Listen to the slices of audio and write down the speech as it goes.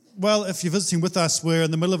Well, if you're visiting with us, we're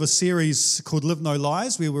in the middle of a series called Live No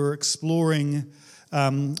Lies, where we're exploring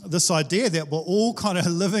this idea that we're all kind of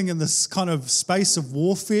living in this kind of space of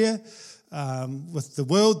warfare with the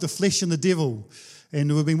world, the flesh, and the devil.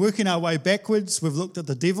 And we've been working our way backwards. We've looked at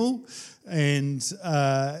the devil and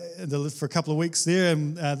for a couple of weeks there,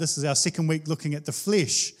 and this is our second week looking at the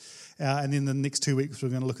flesh. And then the next 2 weeks, we're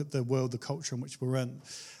going to look at the world, the culture in which we're in.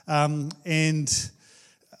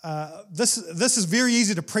 This is very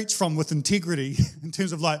easy to preach from with integrity in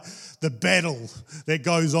terms of like the battle that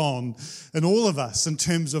goes on in all of us, in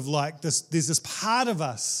terms of like this. There's this part of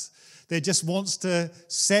us that just wants to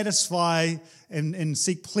satisfy and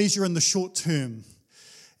seek pleasure in the short term.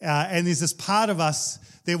 And there's this part of us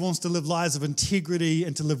that wants to live lives of integrity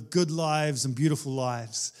and to live good lives and beautiful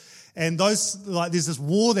lives. And there's this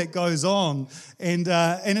war that goes on, and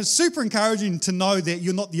it's super encouraging to know that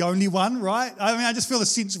you're not the only one, right? I mean, I just feel a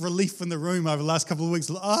sense of relief in the room over the last couple of weeks.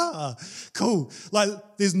 Cool. Like,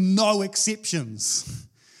 there's no exceptions.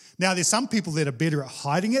 Now, there's some people that are better at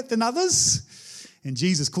hiding it than others, and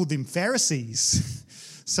Jesus called them Pharisees.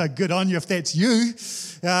 So good on you if that's you.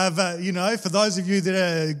 But, for those of you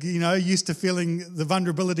that are, used to feeling the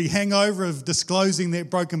vulnerability hangover of disclosing that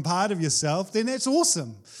broken part of yourself, then that's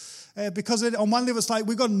awesome. Because on one level, it's like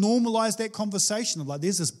we've got to normalize that conversation of like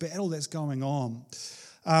there's this battle that's going on.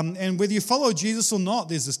 And whether you follow Jesus or not,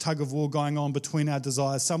 there's this tug of war going on between our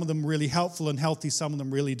desires. Some of them really helpful and healthy, some of them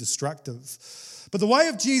really destructive. But the way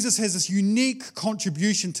of Jesus has this unique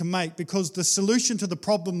contribution to make, because the solution to the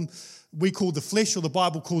problem we call the flesh, or the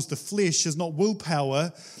Bible calls the flesh, is not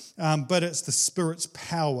willpower, but it's the Spirit's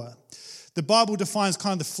power. The Bible defines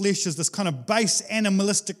kind of the flesh as this kind of base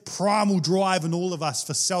animalistic primal drive in all of us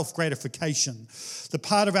for self-gratification. The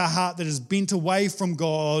part of our heart that is bent away from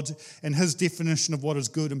God and His definition of what is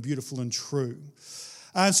good and beautiful and true.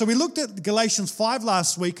 So we looked at Galatians 5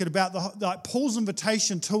 last week at about Paul's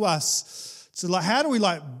invitation to us. So how do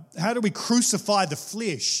we crucify the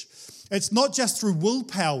flesh? It's not just through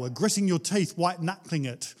willpower, gritting your teeth, white-knuckling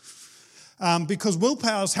it. Because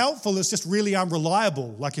willpower is helpful, it's just really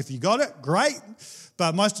unreliable. Like if you got it, great.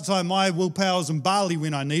 But most of the time my willpower is in Bali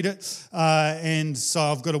when I need it. And so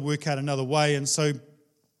I've got to work out another way. And so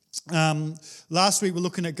last week we're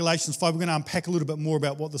looking at Galatians 5. We're going to unpack a little bit more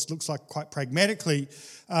about what this looks like quite pragmatically.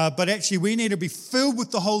 But actually we need to be filled with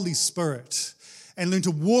the Holy Spirit and learn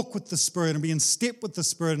to walk with the Spirit and be in step with the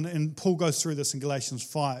Spirit. And Paul goes through this in Galatians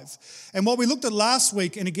 5. And what we looked at last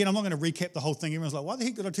week, and again, I'm not going to recap the whole thing. Everyone's like, why the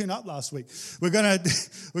heck did I turn up last week? We're going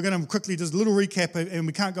to quickly just a little recap, and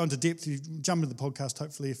we can't go into depth. You jump into the podcast,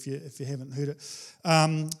 hopefully, if you haven't heard it.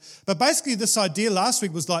 But basically, this idea last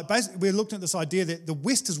week was like, we looked at this idea that the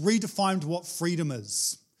West has redefined what freedom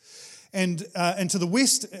is. And to the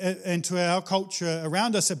West and to our culture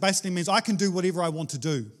around us, it basically means I can do whatever I want to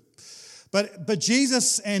do. But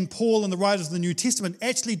Jesus and Paul and the writers of the New Testament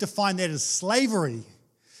actually define that as slavery.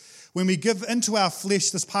 When we give into our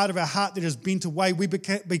flesh this part of our heart that is bent away, we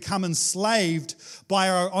become enslaved by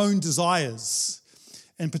our own desires,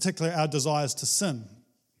 in particular our desires to sin.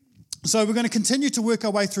 So we're going to continue to work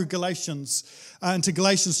our way through Galatians, into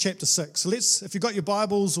Galatians chapter 6. So if you've got your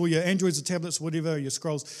Bibles or your Androids or tablets or whatever, your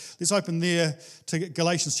scrolls, let's open there to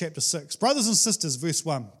Galatians chapter 6. Brothers and sisters, verse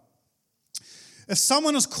 1. If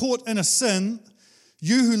someone is caught in a sin,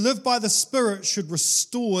 you who live by the Spirit should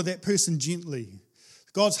restore that person gently.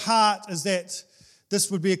 God's heart is that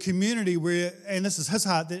this would be a community where, and this is His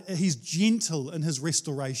heart, that He's gentle in His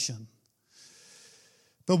restoration.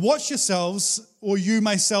 But watch yourselves, or you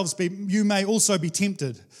may also be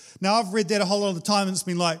tempted. Now, I've read that a whole lot of the time, and it's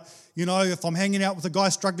been like, if I'm hanging out with a guy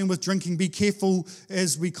struggling with drinking, be careful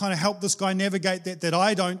as we kind of help this guy navigate that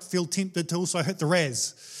I don't feel tempted to also hit the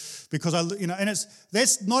raz. Because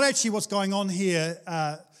that's not actually what's going on here,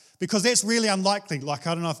 because that's really unlikely. Like,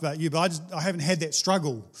 I don't know about you, but I haven't had that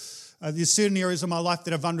struggle. There's certain areas of my life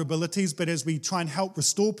that are vulnerabilities, but as we try and help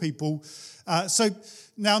restore people. So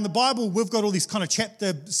now in the Bible, we've got all these kind of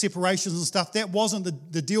chapter separations and stuff. That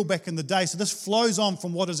wasn't the deal back in the day. So this flows on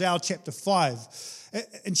from what is our chapter 5.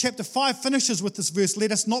 And chapter 5 finishes with this verse,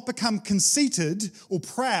 let us not become conceited or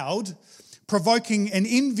proud, provoking and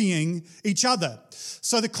envying each other.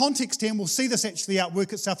 So the context here, and we'll see this actually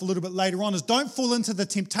outwork itself a little bit later on, is don't fall into the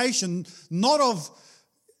temptation, not of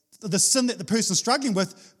the sin that the person's struggling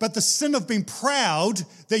with, but the sin of being proud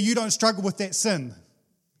that you don't struggle with that sin.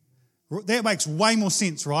 That makes way more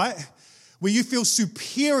sense, right? Where you feel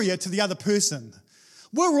superior to the other person.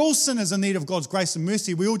 We're all sinners in need of God's grace and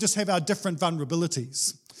mercy. We all just have our different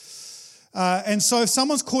vulnerabilities. And so if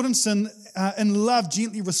someone's caught in sin, in love,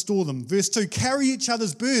 gently restore them. Verse 2, carry each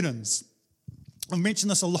other's burdens. I've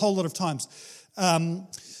mentioned this a whole lot of times.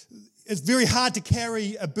 it's very hard to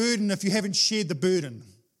carry a burden if you haven't shared the burden.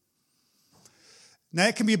 Now,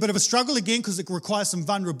 it can be a bit of a struggle again because it requires some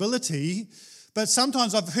vulnerability. But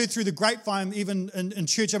sometimes I've heard through the grapevine, even in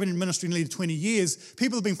church, I've been in ministry nearly 20 years,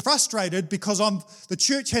 people have been frustrated because the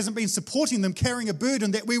church hasn't been supporting them carrying a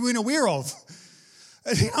burden that we weren't aware of.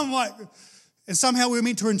 And I'm like, and somehow we're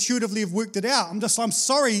meant to intuitively have worked it out. I'm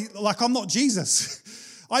sorry, like I'm not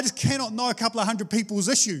Jesus. I just cannot know a couple of hundred people's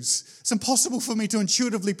issues. It's impossible for me to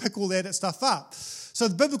intuitively pick all that stuff up. So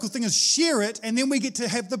the biblical thing is share it, and then we get to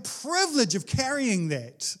have the privilege of carrying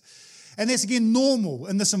that. And that's, again, normal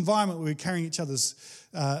in this environment where we're carrying each other's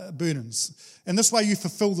burdens. And this way you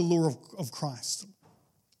fulfill the law of Christ.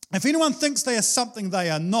 If anyone thinks they are something they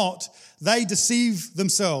are not, they deceive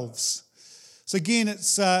themselves. So again,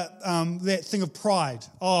 it's that thing of pride.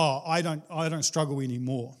 Oh, I don't struggle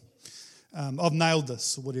anymore. I've nailed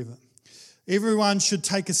this or whatever. Everyone should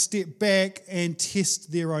take a step back and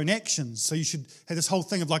test their own actions. So you should have this whole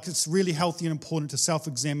thing of like it's really healthy and important to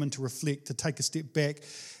self-examine, to reflect, to take a step back.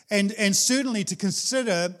 And certainly to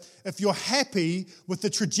consider if you're happy with the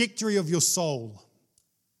trajectory of your soul.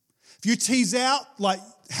 If you tease out like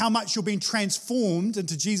how much you're being transformed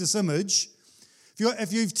into Jesus' image,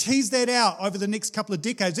 if you've teased that out over the next couple of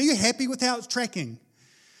decades, are you happy with how it's tracking?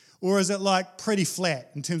 Or is it like pretty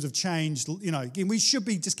flat in terms of change? You know, again, we should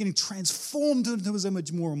be just getting transformed into his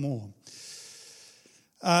image more and more.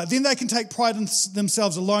 Then they can take pride in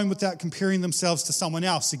themselves alone without comparing themselves to someone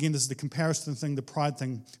else. Again, this is the comparison thing, the pride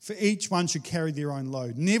thing. For each one should carry their own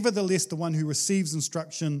load. Nevertheless, the one who receives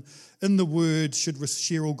instruction in the word should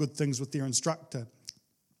share all good things with their instructor.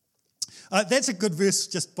 That's a good verse,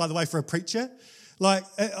 just by the way, for a preacher. Like,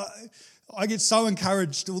 I get so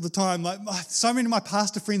encouraged all the time. Like, so many of my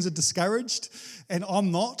pastor friends are discouraged, and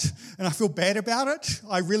I'm not, and I feel bad about it.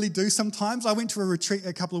 I really do sometimes. I went to a retreat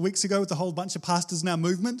a couple of weeks ago with a whole bunch of pastors in our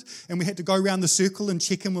movement, and we had to go around the circle and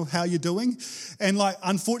check in with how you're doing. And like,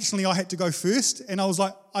 unfortunately, I had to go first, and I was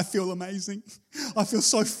like, I feel amazing. I feel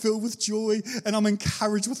so filled with joy, and I'm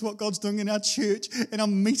encouraged with what God's doing in our church, and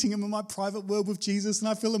I'm meeting him in my private world with Jesus, and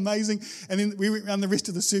I feel amazing. And then we went around the rest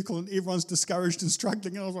of the circle, and everyone's discouraged and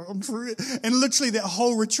struggling, and I was like, I'm through it. And literally that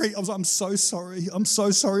whole retreat, I was like, I'm so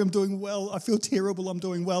sorry, I'm doing well, I feel terrible, I'm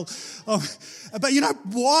doing well. But you know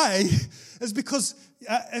why? It's because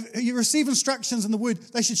if you receive instructions in the word,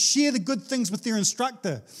 they should share the good things with their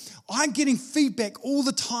instructor. I'm getting feedback all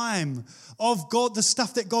the time of God, the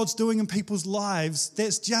stuff that God's doing in people's lives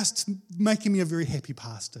that's just making me a very happy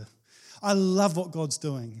pastor. I love what God's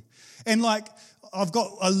doing. And like, I've got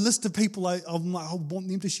a list of people I want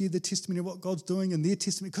them to share their testimony of what God's doing and their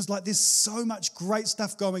testimony, because like there's so much great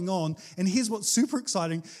stuff going on. And here's what's super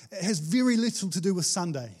exciting. It has very little to do with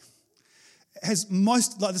Sunday. Has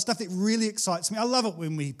most, like the stuff that really excites me. I love it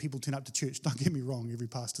when people turn up to church. Don't get me wrong, every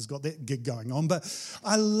pastor's got that gig going on. But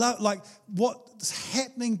I love like what's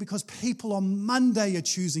happening because people on Monday are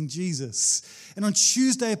choosing Jesus. And on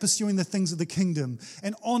Tuesday are pursuing the things of the kingdom.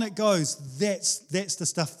 And on it goes. That's the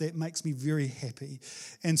stuff that makes me very happy.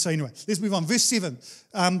 And so anyway, let's move on. Verse 7.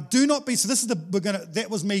 Do not be, so this is that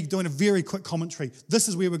was me doing a very quick commentary. This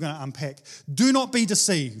is where we're going to unpack. Do not be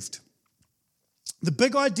deceived. The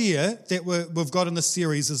big idea that we've got in this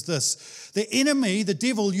series is this. The enemy, the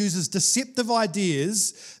devil, uses deceptive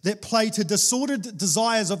ideas that play to disordered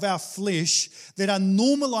desires of our flesh that are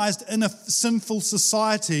normalized in a sinful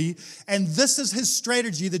society. And this is his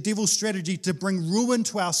strategy, the devil's strategy, to bring ruin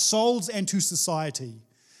to our souls and to society.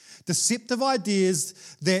 Deceptive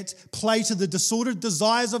ideas that play to the disordered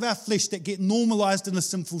desires of our flesh that get normalized in a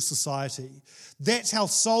sinful society. That's how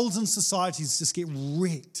souls and societies just get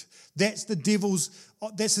wrecked. That's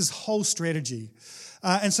that's his whole strategy.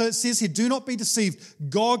 And so it says here, do not be deceived.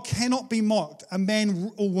 God cannot be mocked. A man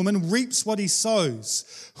or woman reaps what he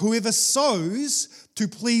sows. Whoever sows to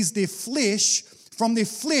please their flesh, from their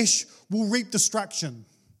flesh will reap destruction.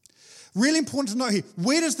 Really important to note here,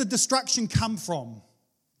 where does the destruction come from?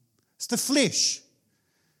 It's the flesh,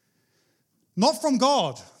 not from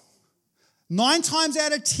God. 9 times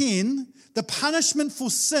out of 10, the punishment for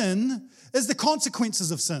sin is the consequences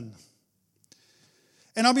of sin.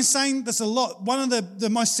 And I've been saying this a lot. One of the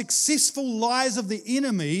most successful lies of the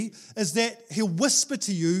enemy is that he'll whisper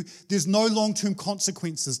to you, there's no long-term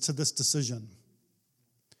consequences to this decision.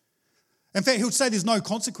 In fact, he'll say there's no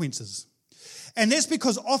consequences. And that's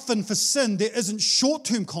because often for sin, there isn't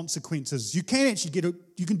short-term consequences. You can actually get it,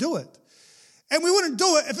 you can do it. And we wouldn't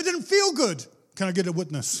do it if it didn't feel good. Can I get a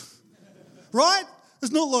witness? Right?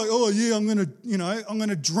 It's not like, oh yeah, I'm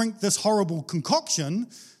gonna drink this horrible concoction.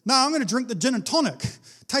 No, I'm gonna drink the gin and tonic.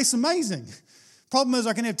 Tastes amazing. Problem is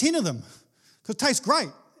I can have 10 of them because it tastes great.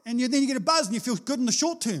 And then you get a buzz and you feel good in the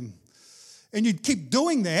short term. And you'd keep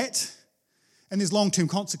doing that, and there's long-term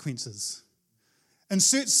consequences.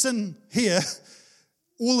 Insert sin here,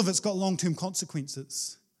 all of it's got long-term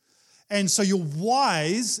consequences. And so you're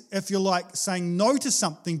wise if you're like saying no to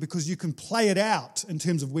something because you can play it out in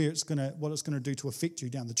terms of what it's going to do to affect you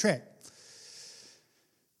down the track.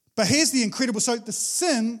 But here's the incredible, so the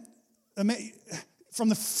sin, from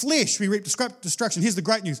the flesh we reap destruction. Here's the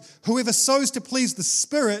great news. Whoever sows to please the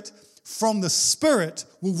Spirit, from the Spirit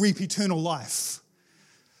will reap eternal life.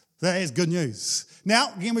 That is good news.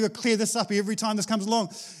 Now, again, we've got to clear this up every time this comes along.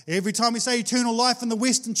 Every time we say eternal life in the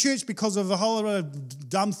Western church, because of a whole lot of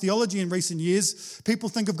dumb theology in recent years, people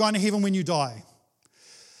think of going to heaven when you die.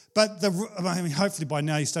 But hopefully by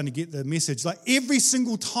now you're starting to get the message. Like every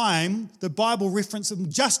single time the Bible references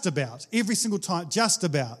them, just about, every single time, just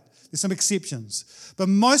about. There's some exceptions. But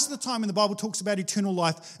most of the time when the Bible talks about eternal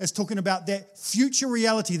life, it's talking about that future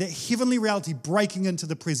reality, that heavenly reality breaking into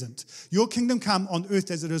the present. Your kingdom come on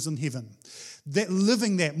earth as it is in heaven. That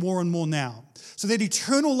living that more and more now. So that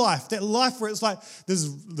eternal life, that life where it's like, there's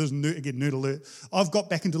nerd alert. I've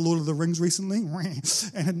got back into Lord of the Rings recently, and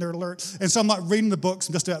nerd alert. And so I'm like reading the books,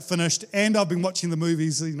 I'm just about finished, and I've been watching the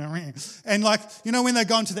movies, and like, when they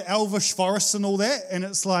go into the Elvish forests and all that, and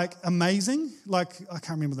it's like amazing. Like, I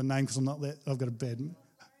can't remember the name because I'm not that, I've got a bad,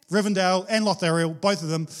 Rivendell and Lothlorien, both of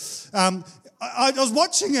them. I was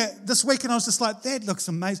watching it this week and I was just like, that looks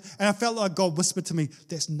amazing. And I felt like God whispered to me,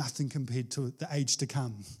 that's nothing compared to the age to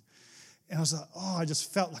come. And I was like, I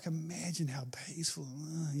just felt like, imagine how peaceful,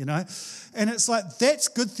 And it's like, that's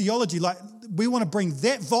good theology. Like, we want to bring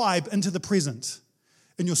that vibe into the present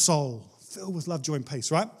in your soul, filled with love, joy, and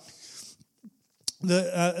peace, right?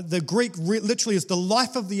 The Greek literally is the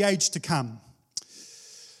life of the age to come.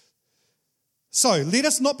 So, let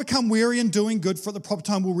us not become weary in doing good, for at the proper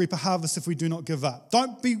time we'll reap a harvest if we do not give up.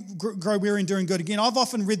 Don't grow weary in doing good. Again, I've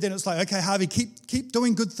often read that it's like, okay, Harvey, keep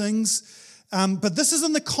doing good things. But this is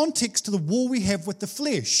in the context to the war we have with the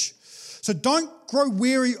flesh. So don't grow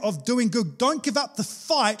weary of doing good. Don't give up the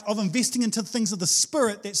fight of investing into things of the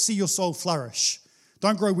Spirit that see your soul flourish.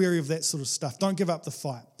 Don't grow weary of that sort of stuff. Don't give up the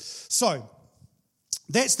fight. So,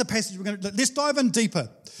 that's the passage we're going to... Let's dive in deeper.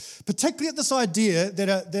 Particularly at this idea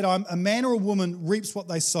that a man or a woman reaps what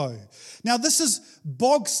they sow. Now, this is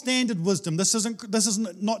bog standard wisdom. This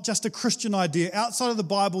isn't not just a Christian idea. Outside of the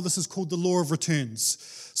Bible, this is called the law of returns.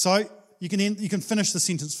 So you can finish the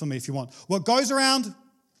sentence for me if you want. What goes around,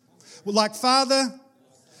 like Father,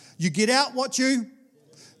 you get out what you,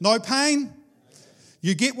 no pain,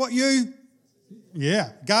 you get what you,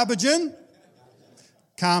 garbage in,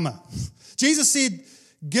 karma. Jesus said,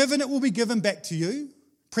 given it will be given back to you.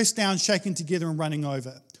 Pressed down, shaken together, and running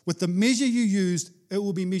over. With the measure you used, it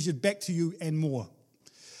will be measured back to you and more.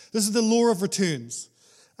 This is the law of returns.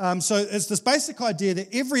 So it's this basic idea that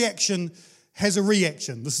every action has a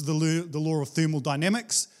reaction. This is the law of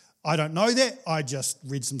thermodynamics. I don't know that. I just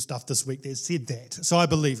read some stuff this week that said that. So I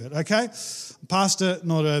believe it, okay? Pastor,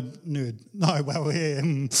 not a nerd. No,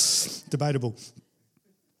 debatable.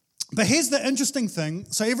 But here's the interesting thing.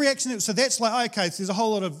 So every action, so that's like, okay, so there's a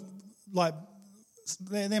whole lot of like,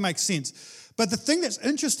 that makes sense. But the thing that's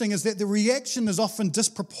interesting is that the reaction is often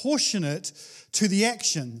disproportionate to the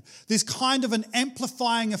action. There's kind of an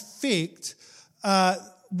amplifying effect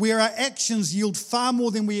where our actions yield far more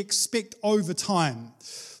than we expect over time.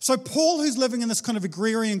 So Paul, who's living in this kind of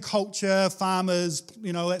agrarian culture, farmers,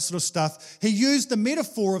 that sort of stuff, he used the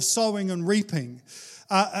metaphor of sowing and reaping.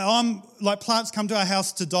 Plants come to our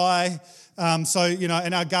house to die.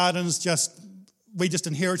 And our gardens we just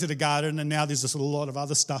inherited a garden and now there's just a lot of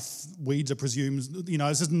other stuff, weeds are presumed,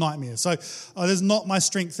 it's just a nightmare. So there's not my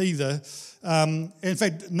strength either. In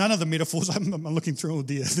fact, none of the metaphors, I'm looking through, oh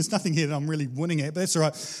dear, there's nothing here that I'm really winning at, but that's all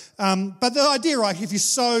right. But the idea, right, if you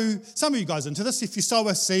sow, some of you guys into this, if you sow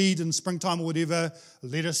a seed in springtime or whatever,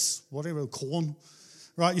 lettuce, whatever, corn,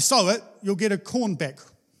 right, you sow it, you'll get a corn back.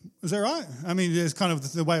 Is that right? I mean, it's kind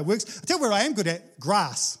of the way it works. I'll tell you where I am good at,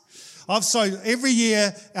 grass. I've sowed every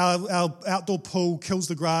year, our outdoor pool kills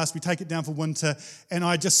the grass, we take it down for winter, and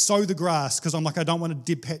I just sow the grass because I'm like, I don't want a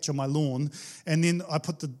dead patch on my lawn. And then I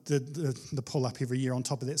put the pull up every year on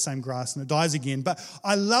top of that same grass and it dies again. But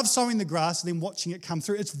I love sowing the grass and then watching it come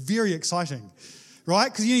through. It's very exciting,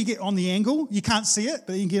 right? Because you get on the angle, you can't see it,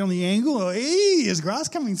 but you get on the angle, there's grass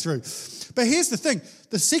coming through. But here's the thing.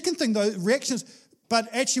 The second thing, though, reactions, but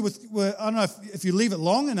actually I don't know if you leave it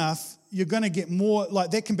long enough, you're going to get more,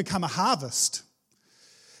 like that can become a harvest.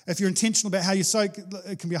 If you're intentional about how you sow,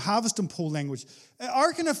 it can be a harvest in Paul language. I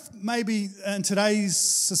reckon if maybe in today's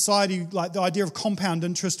society, like the idea of compound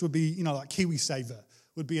interest would be, like KiwiSaver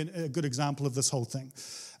would be a good example of this whole thing.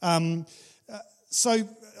 So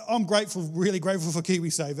I'm grateful, really grateful for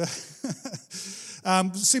KiwiSaver.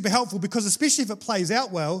 Super helpful because especially if it plays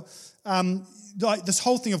out well, like this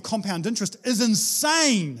whole thing of compound interest is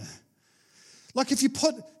insane. Like if you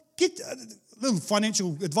get a little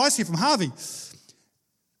financial advice here from Harvey.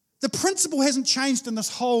 The principle hasn't changed in this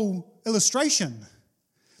whole illustration.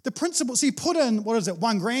 The principle, so you put in,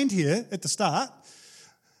 $1,000 here at the start.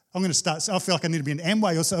 I'm going to start, so I feel like I need to be an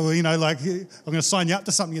Amway or so, I'm going to sign you up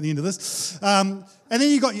to something at the end of this. And then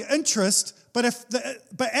you got your interest, but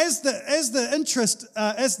as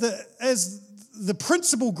the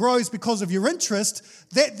principle grows because of your interest,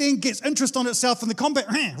 that then gets interest on itself in the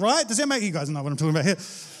compound, right? Does that make you guys know what I'm talking about here?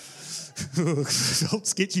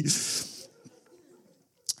 Sketchy.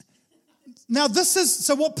 Now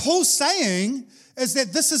so what Paul's saying is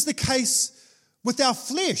that this is the case with our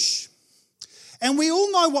flesh. And we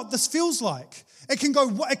all know what this feels like. It can go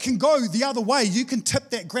the other way. You can tip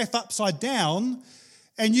that graph upside down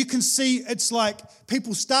and you can see it's like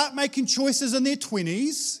people start making choices in their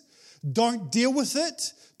 20s, don't deal with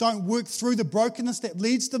it, don't work through the brokenness that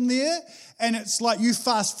leads them there. And it's like you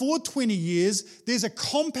fast forward 20 years, there's a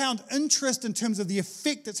compound interest in terms of the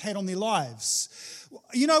effect it's had on their lives.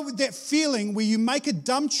 You know that feeling where you make a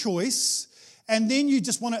dumb choice and then you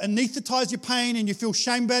just want to anesthetize your pain and you feel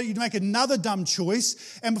shame about it, you make another dumb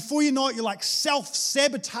choice, and before you know it, you're like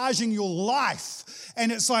self-sabotaging your life.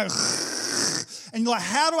 And it's like, and you're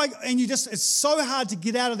like, it's so hard to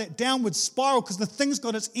get out of that downward spiral because the thing's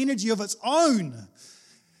got its energy of its own.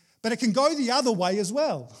 But it can go the other way as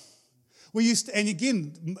well. And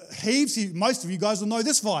again, most of you guys will know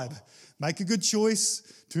this vibe. Make a good choice,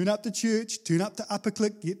 turn up to church, turn up to Upper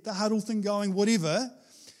Click, get the huddle thing going, whatever.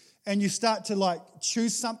 And you start to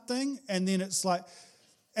choose something, and then it's like,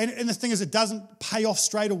 and the thing is, it doesn't pay off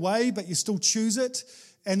straight away, but you still choose it,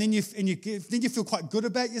 and then you feel quite good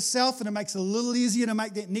about yourself, and it makes it a little easier to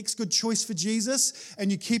make that next good choice for Jesus,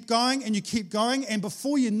 and you keep going, and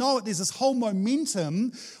before you know it, there's this whole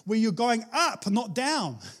momentum where you're going up, not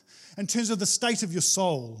down, in terms of the state of your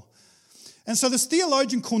soul. And so this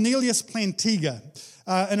theologian Cornelius Plantinga,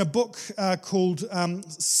 in a book called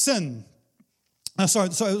Sin. There's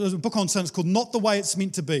a book on sin. It's called Not the Way It's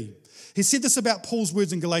Meant to Be. He said this about Paul's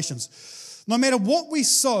words in Galatians. No matter what we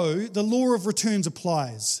sow, the law of returns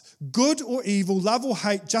applies. Good or evil, love or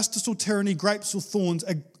hate, justice or tyranny, grapes or thorns,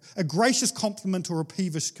 a gracious compliment or a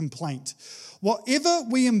peevish complaint. Whatever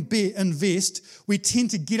we invest, we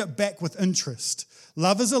tend to get it back with interest.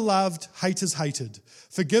 Lovers are loved, haters hated.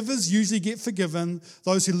 Forgivers usually get forgiven.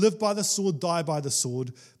 Those who live by the sword die by the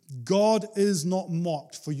sword. God is not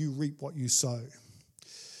mocked, for you reap what you sow.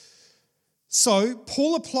 So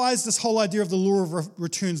Paul applies this whole idea of the law of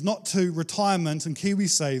returns not to retirement and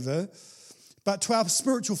KiwiSaver, but to our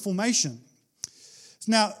spiritual formation.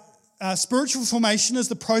 Now, spiritual formation is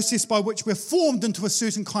the process by which we're formed into a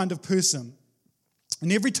certain kind of person.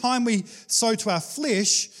 And every time we sow to our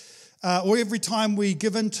flesh, or every time we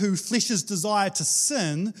give in to flesh's desire to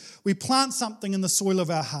sin, we plant something in the soil of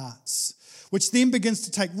our hearts, which then begins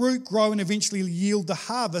to take root, grow, and eventually yield the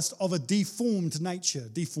harvest of a deformed nature,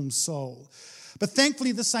 deformed soul. But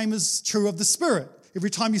thankfully, the same is true of the Spirit. Every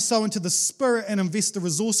time you sow into the Spirit and invest the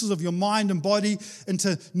resources of your mind and body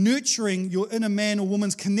into nurturing your inner man or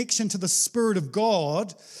woman's connection to the Spirit of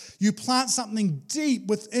God, you plant something deep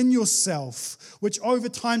within yourself, which over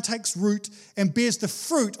time takes root and bears the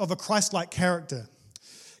fruit of a Christ-like character.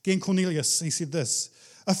 Again, Cornelius, he said this: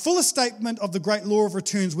 a fuller statement of the great law of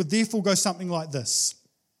returns would therefore go something like this.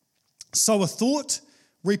 Sow a thought,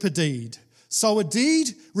 reap a deed. Sow a deed,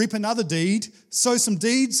 reap another deed. Sow some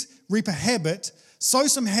deeds, reap a habit. Sow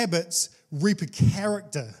some habits, reap a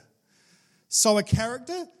character. Sow a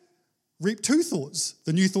character, reap two thoughts.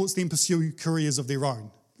 The new thoughts then pursue careers of their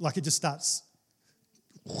own. Like it just starts,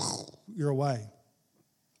 you're away.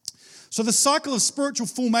 So the cycle of spiritual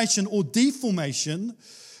formation or deformation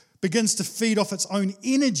begins to feed off its own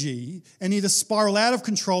energy and either spiral out of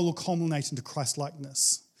control or culminate into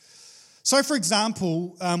Christ-likeness. So, for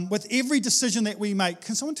example, with every decision that we make,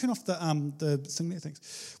 can someone turn off the thing there?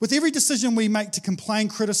 Thanks. With every decision we make to complain,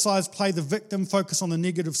 criticize, play the victim, focus on the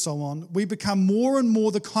negative, so on, we become more and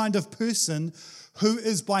more the kind of person who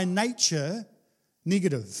is by nature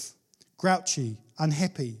negative, grouchy,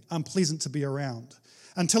 unhappy, unpleasant to be around,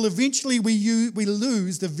 until eventually we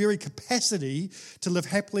lose the very capacity to live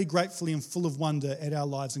happily, gratefully, and full of wonder at our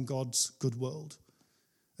lives in God's good world.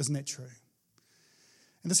 Isn't that true?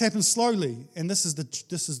 And this happens slowly, and this is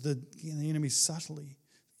the enemy subtly.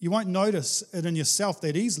 You won't notice it in yourself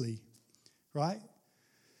that easily, right?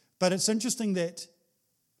 But it's interesting that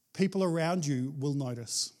people around you will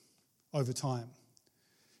notice over time.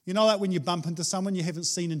 You know, like when you bump into someone you haven't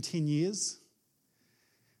seen in 10 years?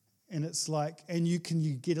 And it's like, and you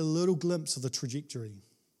get a little glimpse of the trajectory.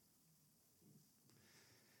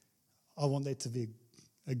 I want that to be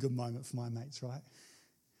a good moment for my mates, right?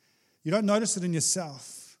 You don't notice it in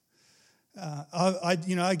yourself. I've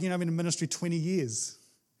been in ministry 20 years.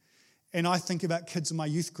 And I think about kids in my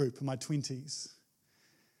youth group in my 20s.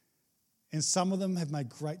 And some of them have made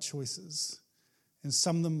great choices. And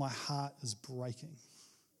some of them, my heart is breaking.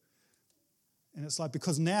 And it's like,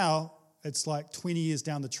 because now it's like 20 years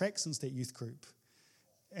down the track since that youth group.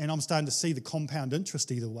 And I'm starting to see the compound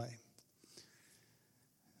interest either way.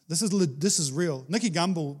 This is real. Nicky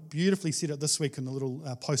Gumbel beautifully said it this week in the little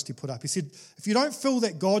post he put up. He said, if you don't fill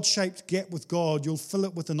that God-shaped gap with God, you'll fill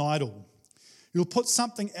it with an idol. You'll put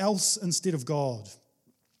something else instead of God.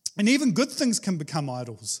 And even good things can become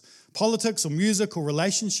idols. Politics or music or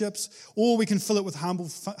relationships, or we can fill it with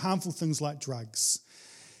harmful things like drugs.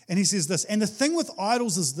 And he says this, and the thing with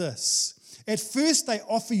idols is this. At first they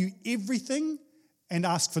offer you everything and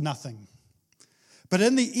ask for nothing. But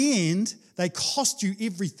in the end, they cost you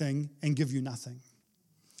everything and give you nothing.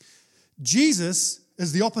 Jesus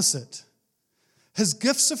is the opposite. His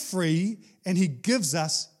gifts are free and he gives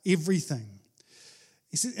us everything.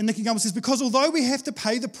 He says, and Nicky Gumbel says, because although we have to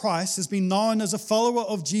pay the price as being known as a follower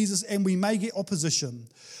of Jesus and we may get opposition,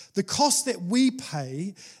 the cost that we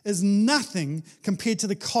pay is nothing compared to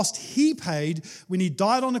the cost he paid when he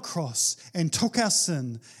died on a cross and took our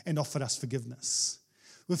sin and offered us forgiveness.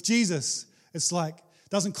 With Jesus, it's like, it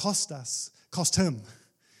doesn't cost us, cost him.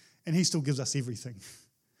 And he still gives us everything.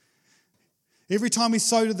 Every time we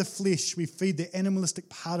sow to the flesh, we feed the animalistic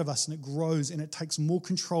part of us and it grows and it takes more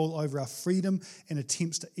control over our freedom and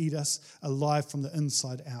attempts to eat us alive from the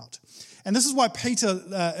inside out. And this is why Peter,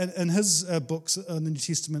 in his books in the New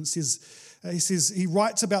Testament, he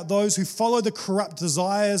writes about those who follow the corrupt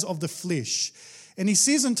desires of the flesh. And he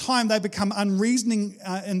says in time they become unreasoning,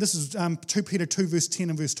 and this is 2 Peter 2 verse 10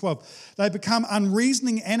 and verse 12. They become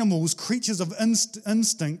unreasoning animals, creatures of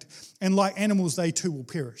instinct, and like animals they too will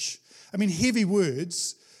perish. I mean, heavy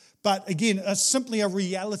words, but again, it's simply a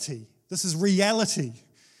reality. This is reality.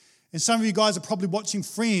 And some of you guys are probably watching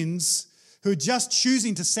friends who are just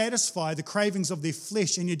choosing to satisfy the cravings of their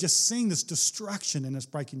flesh, and you're just seeing this destruction and it's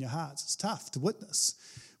breaking your hearts. It's tough to witness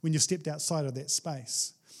when you've stepped outside of that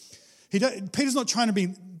space. Peter's not trying to be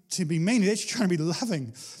mean, he's actually trying to be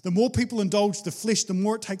loving. The more people indulge the flesh, the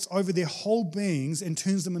more it takes over their whole beings and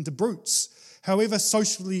turns them into brutes, however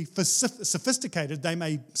socially sophisticated they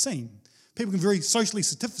may seem. People can be very socially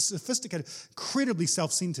sophisticated, incredibly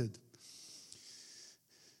self-centered.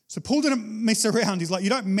 So Paul didn't mess around. He's like, you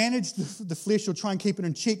don't manage the flesh or try and keep it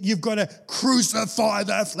in check. You've got to crucify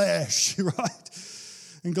the flesh, right?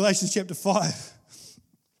 In Galatians chapter 5.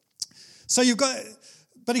 So you've got,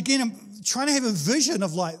 but again, I'm trying to have a vision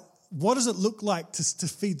of like, what does it look like to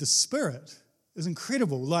feed the Spirit is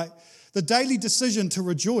incredible. Like the daily decision to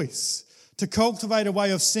rejoice, to cultivate a way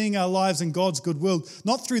of seeing our lives in God's good will,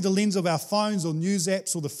 not through the lens of our phones or news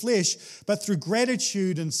apps or the flesh, but through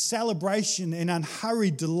gratitude and celebration and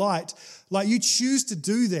unhurried delight. Like you choose to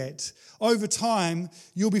do that, over time,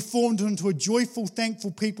 you'll be formed into a joyful,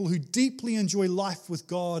 thankful people who deeply enjoy life with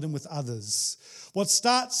God and with others. What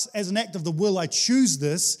starts as an act of the will, I choose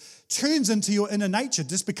this, turns into your inner nature,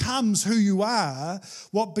 just becomes who you are.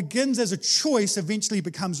 What begins as a choice eventually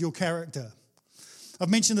becomes your character. I've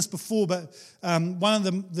mentioned this before, but one of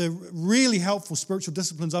the really helpful spiritual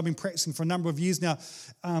disciplines I've been practicing for a number of years now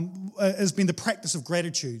has been the practice of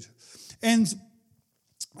gratitude. And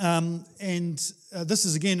this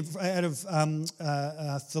is again out of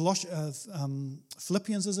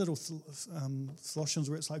Philippians, is it? Or Colossians,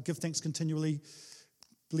 where it's like, give thanks continually.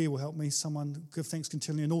 Blair will help me. Someone, give thanks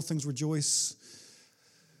continually, in all things rejoice.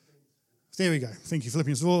 There we go. Thank you,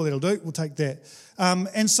 Philippians. Oh, that'll do. We'll take that. And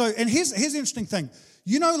here's the interesting thing.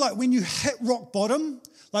 You know, like when you hit rock bottom,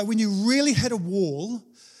 like when you really hit a wall,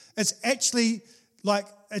 it's actually like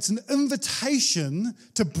it's an invitation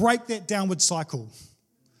to break that downward cycle.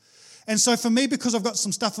 And so for me, because I've got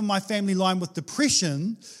some stuff in my family line with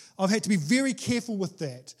depression, I've had to be very careful with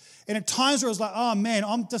that. And at times where I was like, oh man,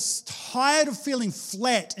 I'm just tired of feeling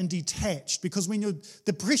flat and detached, because when your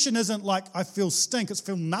depression isn't like I feel stink, it's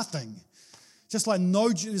feel nothing. Just like no,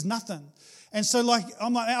 there's nothing. And so like,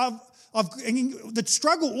 I'm like, the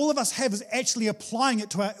struggle all of us have is actually applying it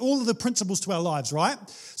to all of the principles to our lives, right?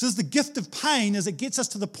 So there's the gift of pain as it gets us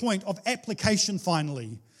to the point of application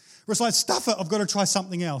finally. Where it's like, stuff it, I've got to try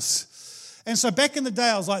something else. And so back in the day,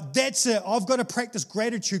 I was like, that's it. I've got to practice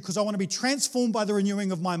gratitude because I want to be transformed by the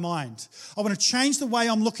renewing of my mind. I want to change the way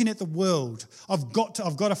I'm looking at the world. I've got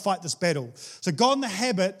to fight this battle. So got in the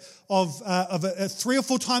habit of 3 or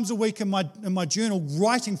 4 times a week in my journal,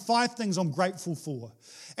 writing 5 things I'm grateful for.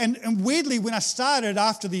 And weirdly, when I started,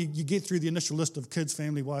 after you get through the initial list of kids,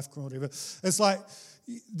 family, wife, whatever, it's like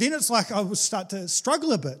I would start to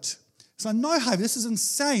struggle a bit. It's like, no, Harvey, this is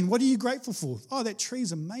insane. What are you grateful for? Oh, that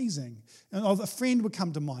tree's amazing. And a friend would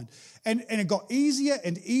come to mind. And it got easier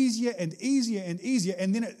and easier and easier and easier.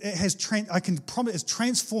 And then it has, I can promise, it's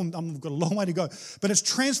transformed. I've got a long way to go. But it's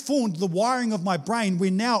transformed the wiring of my brain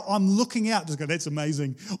where now I'm looking out, just going, that's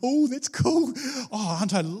amazing. Oh, that's cool. Oh,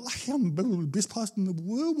 aren't I lucky? I'm the best pastor in the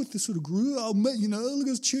world with this sort of group. Oh, look at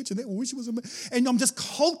this church and that worship was amazing. And I'm just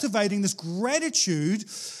cultivating this gratitude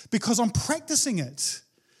because I'm practicing it.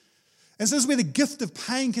 And so this is where the gift of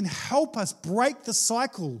pain can help us break the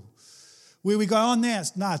cycle where we go,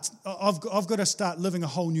 I've got to start living a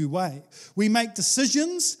whole new way. We make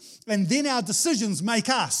decisions, and then our decisions make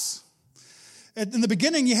us. In the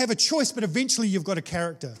beginning, you have a choice, but eventually you've got a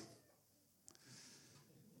character.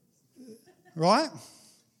 Right?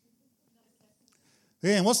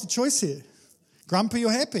 Yeah, and what's the choice here? Grumpy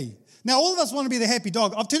or happy? Now, all of us want to be the happy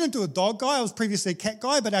dog. I've turned into a dog guy. I was previously a cat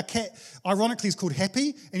guy, but our cat, ironically, is called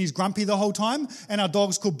Happy, and he's grumpy the whole time. And our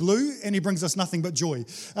dog's called Blue, and he brings us nothing but joy.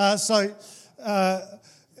 And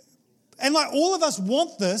all of us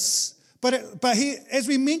want this, but as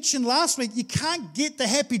we mentioned last week, you can't get the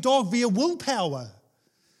happy dog via willpower.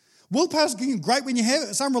 Willpower's great when you have it.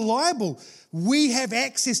 It's unreliable. We have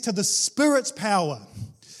access to the Spirit's power.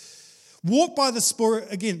 Walk by the Spirit.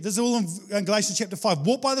 Again, this is all in Galatians chapter 5.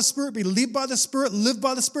 Walk by the Spirit, be led by the Spirit, live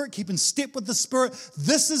by the Spirit, keep in step with the Spirit.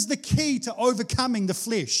 This is the key to overcoming the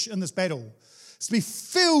flesh in this battle. It's to be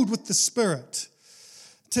filled with the Spirit.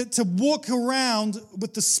 To walk around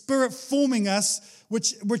with the Spirit forming us,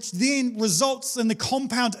 which then results in the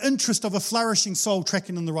compound interest of a flourishing soul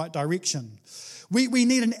tracking in the right direction. We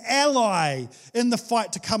need an ally in the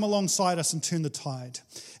fight to come alongside us and turn the tide.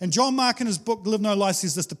 And John Mark in his book, Live No Lie,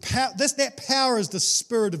 says that power is the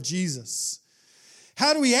Spirit of Jesus.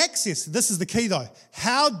 How do we access? This is the key though.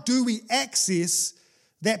 How do we access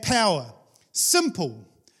that power? Simple.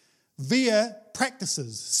 Via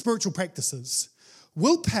practices, spiritual practices.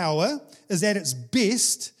 Willpower is at its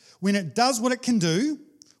best when it does what it can do,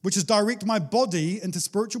 which is direct my body into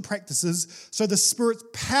spiritual practices so the Spirit's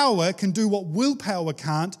power can do what willpower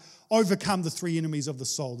can't, overcome the 3 enemies of the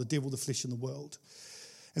soul, the devil, the flesh, and the world.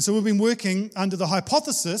 And so we've been working under the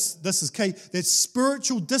hypothesis, this is key, that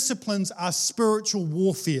spiritual disciplines are spiritual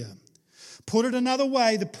warfare. Put it another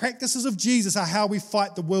way, the practices of Jesus are how we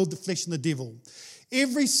fight the world, the flesh, and the devil.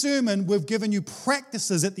 Every sermon, we've given you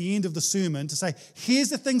practices at the end of the sermon to say, here's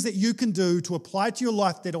the things that you can do to apply to your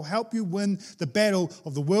life that'll help you win the battle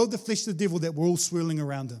of the world, the flesh, the devil that we're all swirling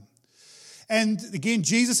around him. And again,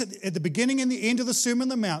 Jesus at the beginning and the end of the Sermon on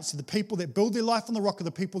the Mount said, the people that build their life on the rock are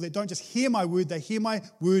the people that don't just hear my word, they hear my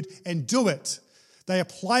word and do it. They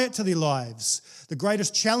apply it to their lives. The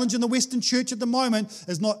greatest challenge in the Western church at the moment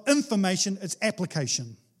is not information, it's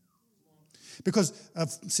application. Because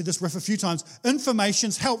I've said this riff a few times,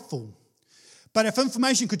 information's helpful. But if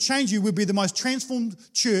information could change you, we'd be the most transformed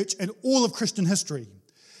church in all of Christian history.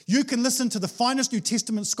 You can listen to the finest New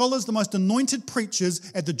Testament scholars, the most anointed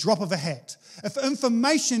preachers at the drop of a hat. If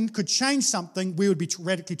information could change something, we would be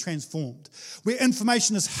radically transformed. Where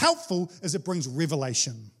information is helpful is it brings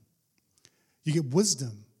revelation. You get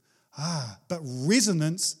wisdom. But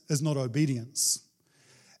resonance is not obedience.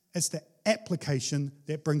 It's the application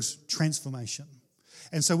that brings transformation.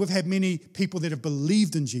 And so we've had many people that have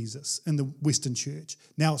believed in Jesus in the Western church.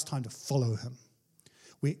 Now it's time to follow him.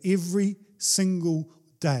 Where every single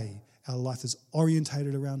day our life is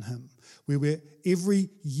orientated around him. Where every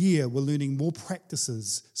year we're learning more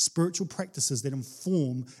practices, spiritual practices that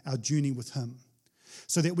inform our journey with him.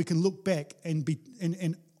 So that we can look back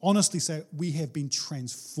and honestly say, we have been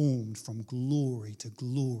transformed from glory to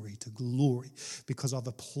glory to glory because I've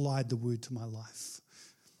applied the word to my life.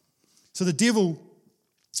 So the devil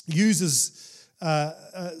uses,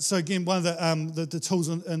 so again, one of the tools,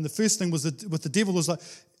 and the first thing was with the devil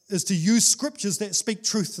is to use scriptures that speak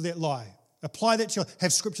truth to that lie. Apply that to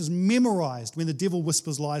have scriptures memorized when the devil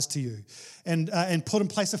whispers lies to you, and put in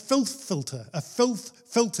place a filth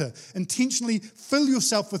filter. Intentionally fill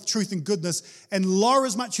yourself with truth and goodness, and lower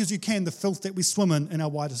as much as you can the filth that we swim in our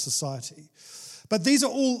wider society. But these are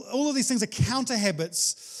all of these things are counter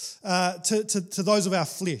habits to those of our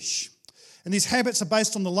flesh, and these habits are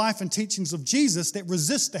based on the life and teachings of Jesus that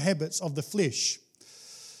resist the habits of the flesh.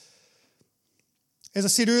 as I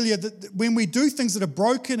said earlier, that when we do things that are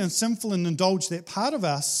broken and sinful and indulge that part of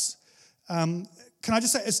us, can I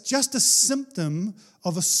just say, it's just a symptom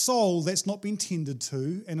of a soul that's not been tended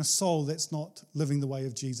to and a soul that's not living the way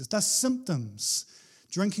of Jesus. They're symptoms.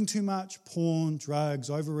 Drinking too much, porn, drugs,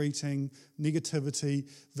 overeating, negativity,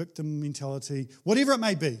 victim mentality, whatever it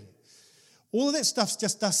may be. All of that stuff's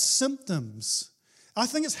just symptoms. I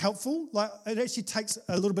think it's helpful. Like, it actually takes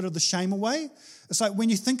a little bit of the shame away. It's like when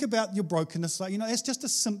you think about your brokenness, like, it's just a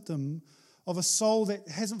symptom of a soul that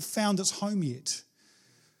hasn't found its home yet.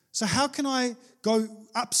 So how can I go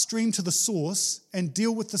upstream to the source and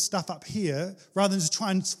deal with the stuff up here rather than just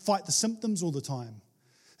try and fight the symptoms all the time?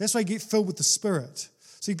 That's why you get filled with the Spirit.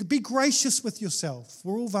 So you could be gracious with yourself.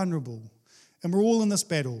 We're all vulnerable and we're all in this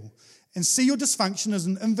battle. And see your dysfunction as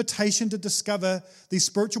an invitation to discover these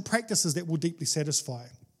spiritual practices that will deeply satisfy.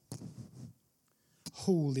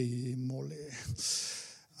 Holy moly.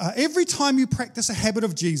 Every time you practice a habit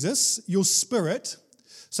of Jesus, your spirit,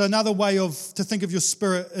 so another way to think of your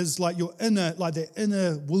spirit is like your inner, like that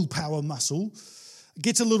inner willpower muscle,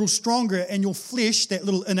 gets a little stronger, and your flesh, that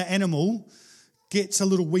little inner animal, gets a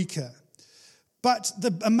little weaker. But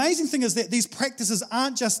the amazing thing is that these practices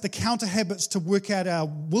aren't just the counter habits to work out our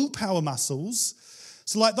willpower muscles.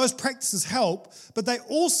 So like those practices help, but they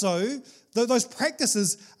also, those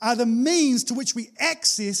practices are the means to which we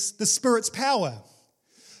access the Spirit's power.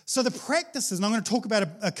 So the practices, and I'm going to talk about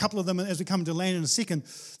a couple of them as we come to land in a second,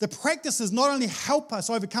 the practices not only help us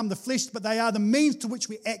overcome the flesh, but they are the means to which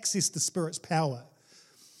we access the Spirit's power.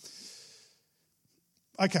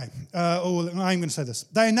 Okay, I'm going to say this.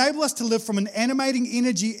 They enable us to live from an animating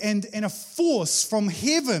energy and a force from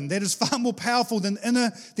heaven that is far more powerful than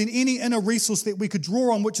any inner resource that we could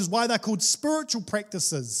draw on, which is why they're called spiritual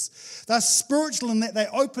practices. They're spiritual in that they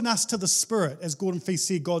open us to the Spirit, as Gordon Fee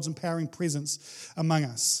said, God's empowering presence among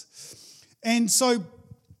us. And so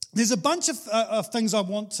there's a bunch of things I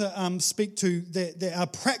want to speak to that are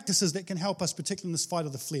practices that can help us, particularly in this fight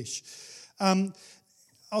of the flesh.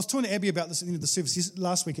 I was talking to Abby about this at the end of the service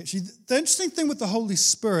last week, actually. The interesting thing with the Holy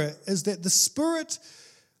Spirit is that the Spirit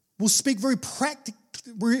will speak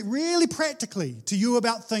really practically to you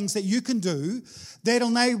about things that you can do that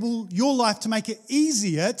enable your life to make it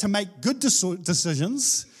easier to make good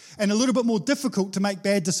decisions and a little bit more difficult to make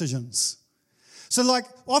bad decisions. So like,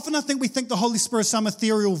 often I think we think the Holy Spirit is some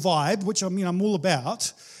ethereal vibe, which I'm all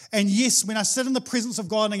about. And yes, when I sit in the presence of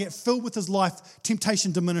God and I get filled with His life,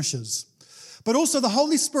 temptation diminishes. But also the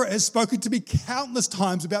Holy Spirit has spoken to me countless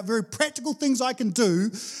times about very practical things I can do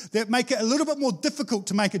that make it a little bit more difficult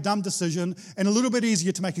to make a dumb decision and a little bit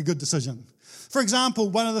easier to make a good decision. For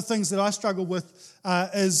example, one of the things that I struggle with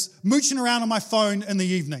is mooching around on my phone in the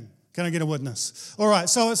evening. Can I get a witness? All right,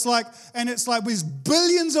 so it's like with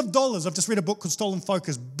billions of dollars. I've just read a book called Stolen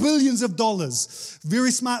Focus. Billions of dollars.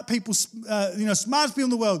 Very smart people, smartest people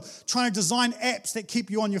in the world, trying to design apps that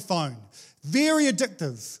keep you on your phone. Very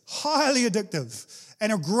addictive, highly addictive,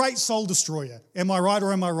 and a great soul destroyer. Am I right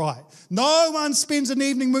or am I right? No one spends an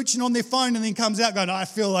evening mooching on their phone and then comes out going, I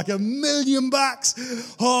feel like $1 million.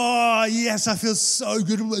 Oh, yes, I feel so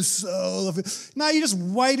good in my soul. No, you just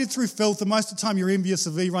waded through filth, and most of the time you're envious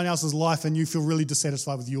of everyone else's life and you feel really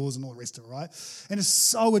dissatisfied with yours and all the rest of it, right? And it's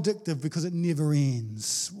so addictive because it never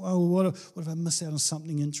ends. Well, what if I miss out on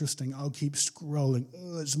something interesting? I'll keep scrolling.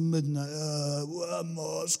 Oh, it's midnight. One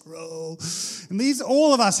more scroll. And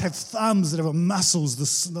all of us have thumbs that have muscles,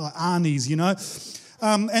 the Arnie's,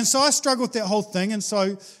 and so I struggle with that whole thing. And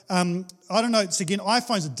so, I don't know, it's again,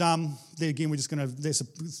 iPhones are dumb. There again, that's a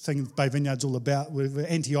thing Bay Vineyard's all about. We're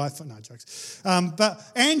anti-iPhone, no jokes. But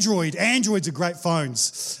Androids are great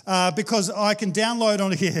phones because I can download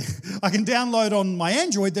on my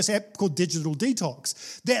Android this app called Digital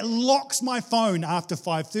Detox that locks my phone after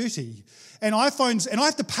 5:30. And iPhones, and I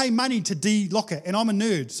have to pay money to de-lock it. And I'm a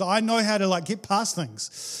nerd, so I know how to get past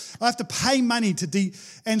things. I have to pay money to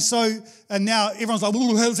and now everyone's like,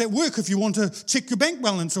 well, how does that work if you want to check your bank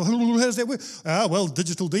balance? Or how does that work? Well,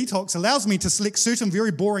 Digital Detox allows me to select certain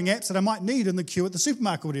very boring apps that I might need in the queue at the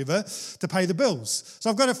supermarket or whatever to pay the bills. So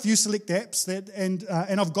I've got a few select apps and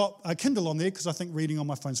I've got a Kindle on there because I think reading on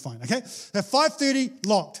my phone's fine, okay? At 5:30,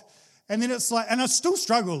 locked. And then it's like, and I still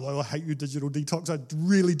struggle. Oh, I hate you, Digital Detox. I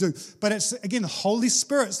really do. But it's, again, the Holy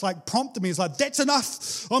Spirit's prompted me. It's like, that's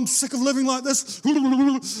enough. I'm sick of living like this.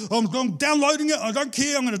 I'm downloading it. I don't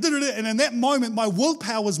care. I'm going to do it. And in that moment, my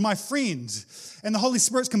willpower is my friend. And the Holy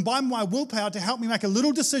Spirit's combined my willpower to help me make a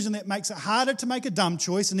little decision that makes it harder to make a dumb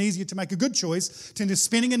choice and easier to make a good choice, to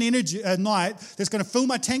spending a night that's going to fill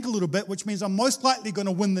my tank a little bit, which means I'm most likely going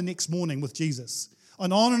to win the next morning with Jesus.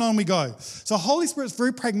 And on we go. So Holy Spirit's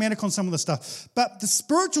very pragmatic on some of the stuff. But the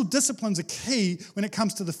spiritual disciplines are key when it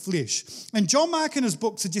comes to the flesh. And John Mark in his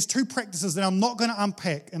book suggests two practices that I'm not going to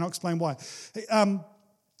unpack, and I'll explain why.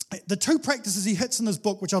 The two practices he hits in his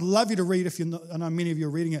book, which I'd love you to read if you're not, I know many of you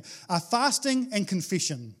are reading it, are fasting and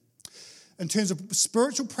confession, in terms of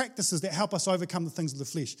spiritual practices that help us overcome the things of the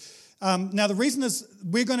flesh. Now, the reason is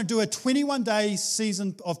we're going to do a 21-day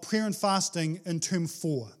season of prayer and fasting in term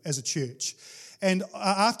 4 as a church. And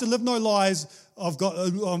after Live No Lies, I've got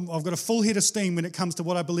a full head of steam when it comes to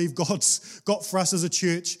what I believe God's got for us as a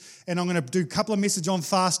church. And I'm going to do a couple of messages on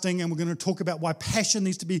fasting, and we're going to talk about why passion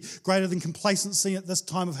needs to be greater than complacency at this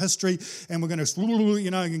time of history. And we're going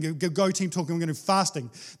to, go team talking, we're going to do fasting.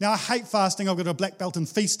 Now, I hate fasting. I've got a black belt in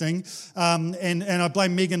feasting, and I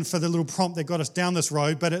blame Megan for the little prompt that got us down this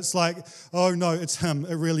road. But it's like, oh no, it's him.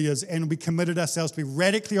 It really is. And we committed ourselves to be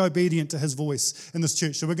radically obedient to his voice in this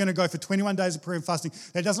church. So we're going to go for 21 days of prayer and fasting.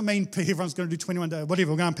 That doesn't mean everyone's going to do 21 days,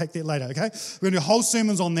 whatever. We're going to unpack that later, okay? We're going to do whole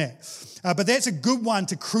sermons on that. But that's a good one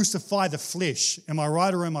to crucify the flesh. Am I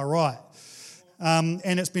right or am I right?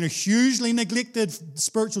 And it's been a hugely neglected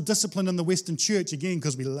spiritual discipline in the Western church, again,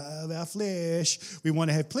 because we love our flesh. We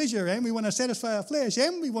want to have pleasure, and we want to satisfy our flesh,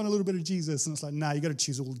 and we want a little bit of Jesus. And it's like, no, you got to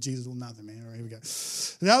choose all Jesus or nothing, man. All right, here we go.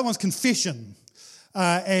 The other one's confession.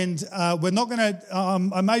 We're not going to,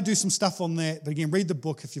 I may do some stuff on that, but again, read the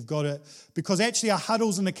book if you've got it, because actually our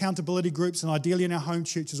huddles and accountability groups, and ideally in our home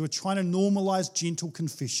churches, we're trying to normalize gentle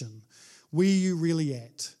confession. Where are you really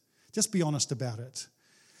at? Just be honest about it.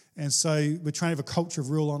 And so we're trying to have a culture of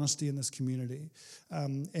real honesty in this community.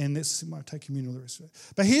 And that's might take communal the rest of it.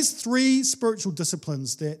 But here's 3 spiritual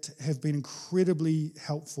disciplines that have been incredibly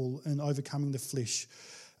helpful in overcoming the flesh.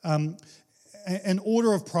 An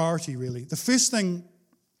order of priority, really. The first thing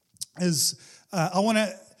is, I want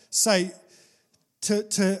to say,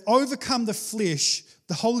 to overcome the flesh,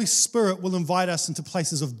 the Holy Spirit will invite us into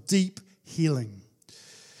places of deep healing,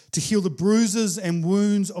 to heal the bruises and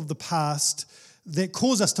wounds of the past that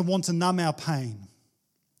cause us to want to numb our pain.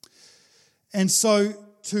 And so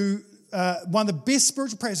one of the best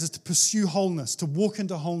spiritual practices is to pursue wholeness, to walk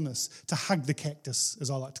into wholeness, to hug the cactus, as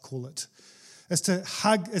I like to call it. Is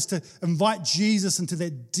to invite Jesus into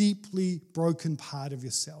that deeply broken part of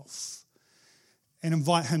yourself and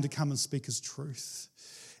invite him to come and speak his truth.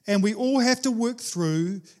 And we all have to work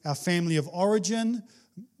through our family of origin.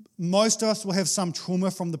 Most of us will have some trauma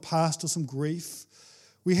from the past or some grief.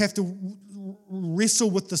 We have to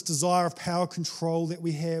wrestle with this desire of power control that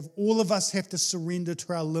we have. All of us have to surrender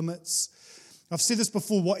to our limits. I've said this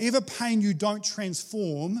before, whatever pain you don't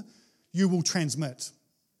transform, you will transmit.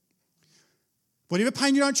 Whatever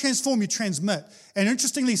pain you don't transform, you transmit. And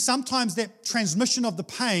interestingly, sometimes that transmission of the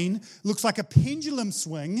pain looks like a pendulum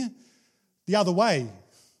swing the other way.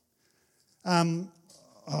 I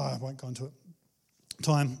won't go into it.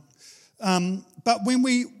 Time. But when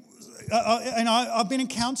I've been in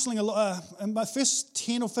counselling a lot. In my first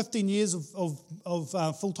 10 or 15 years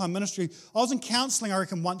of full-time ministry, I was in counselling, I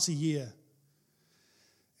reckon, once a year.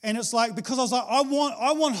 And it's like, because I was like, I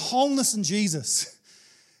want wholeness in Jesus.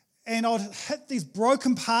 And I'd hit these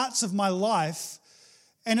broken parts of my life,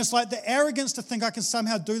 and it's like the arrogance to think I can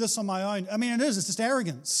somehow do this on my own. I mean, it's just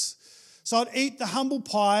arrogance. So I'd eat the humble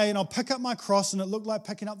pie, and I'd pick up my cross, and it looked like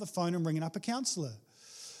picking up the phone and ringing up a counsellor.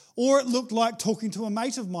 Or it looked like talking to a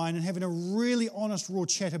mate of mine and having a really honest, raw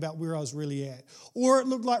chat about where I was really at. Or it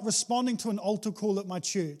looked like responding to an altar call at my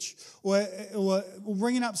church, or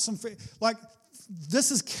ringing up some friends. Like,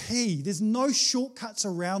 this is key. There's no shortcuts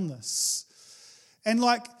around this. And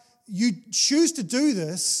like, you choose to do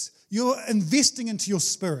this, you're investing into your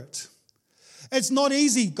spirit. It's not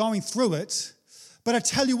easy going through it, but I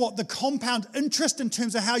tell you what, the compound interest in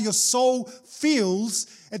terms of how your soul feels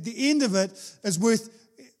at the end of it is worth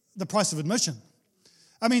the price of admission.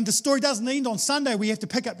 I mean, the story doesn't end on Sunday where you have to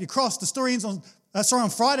pick up your cross. The story ends on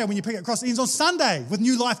Friday when you pick up your cross. It ends on Sunday with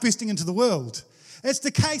new life bursting into the world. It's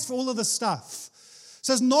the case for all of this stuff.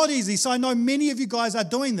 So it's not easy. So I know many of you guys are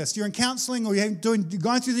doing this. You're in counseling or you're going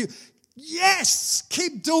through yes,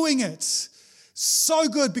 keep doing it. So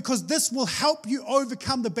good, because this will help you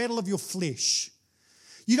overcome the battle of your flesh.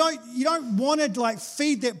 You don't want to like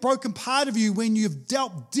feed that broken part of you when you've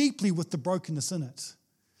dealt deeply with the brokenness in it.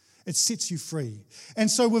 It sets you free. And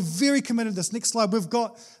so we're very committed to this. Next slide. We've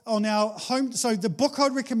got on our home. So the book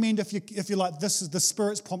I'd recommend if you're like, this is the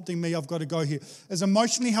Spirit's prompting me, I've got to go here, is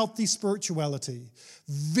Emotionally Healthy Spirituality.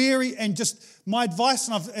 And just my advice,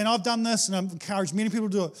 and I've done this, and I've encouraged many people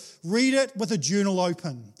to do it. Read it with a journal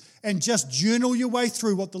open. and just journal your way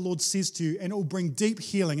through what the Lord says to you, and it will bring deep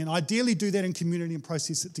healing. And ideally do that in community and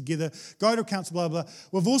process it together. Go to a council, blah, blah, blah.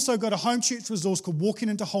 We've also got a home church resource called Walking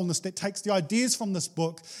into Wholeness that takes the ideas from this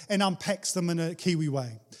book and unpacks them in a Kiwi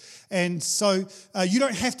way. And so you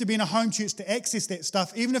don't have to be in a home church to access that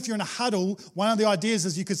stuff. Even if you're in a huddle, one of the ideas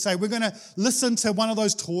is you could say, we're going to listen to one of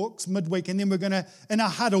those talks midweek, and then we're going to, in our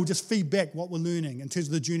huddle, just feedback what we're learning in terms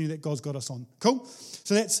of the journey that God's got us on. Cool?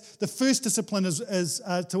 So that's the first discipline is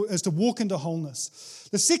to walk into wholeness.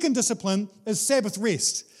 The second discipline is Sabbath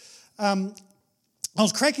rest. I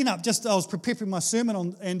was cracking up, I was preparing my sermon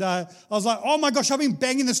on, and I was like, oh my gosh, I've been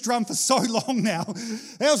banging this drum for so long now.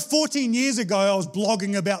 That was 14 years ago, I was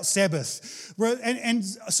blogging about Sabbath. And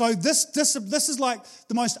so this is like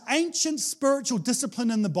the most ancient spiritual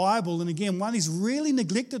discipline in the Bible, and again, one of these really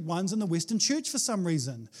neglected ones in the Western church for some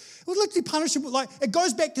reason. It was literally punishable, like it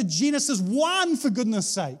goes back to Genesis 1, for goodness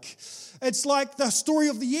sake. It's like the story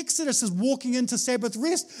of the Exodus is walking into Sabbath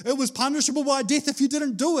rest. It was punishable by death if you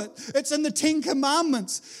didn't do it. It's in the 10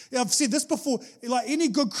 Commandments. I've said this before, like any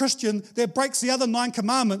good Christian that breaks the other 9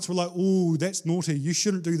 commandments, we're like, oh, that's naughty. You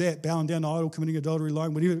shouldn't do that. Bowing down to idol, committing adultery,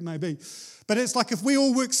 lying, whatever it may be. But it's like if we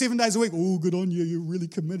all work 7 days a week, oh, good on you, you're really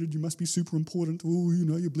committed, you must be super important. Oh,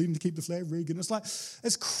 you're bleeding to keep the flag rig. And it's like,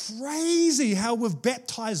 it's crazy how we've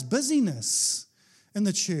baptized busyness in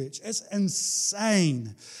the church. It's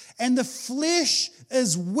insane. And the flesh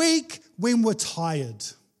is weak when we're tired.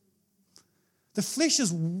 The flesh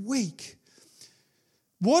is weak.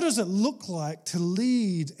 What does it look like to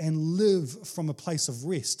lead and live from a place of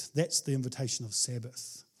rest? That's the invitation of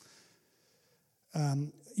Sabbath.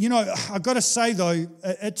 I've got to say though,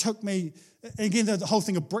 it took me, again, the whole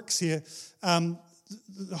thing of bricks here,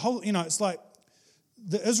 it's like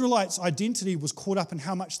the Israelites' identity was caught up in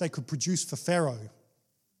how much they could produce for Pharaoh.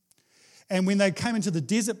 And when they came into the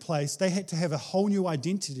desert place, they had to have a whole new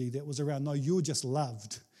identity that was around, no, you're just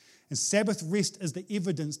loved. And Sabbath rest is the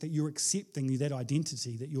evidence that you're accepting that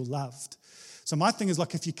identity, that you're loved. So my thing is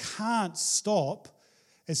like, if you can't stop,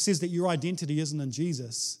 it says that your identity isn't in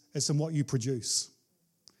Jesus, it's in what you produce.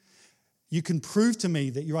 You can prove to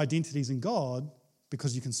me that your identity is in God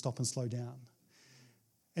because you can stop and slow down.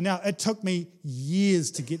 And now it took me years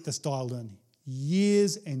to get this dialed in.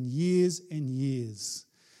 Years and years and years.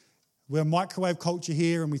 We're a microwave culture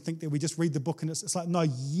here, and we think that we just read the book and it's like, no,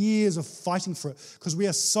 years of fighting for it, because we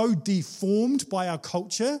are so deformed by our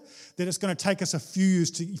culture that it's going to take us a few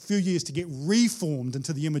years to get reformed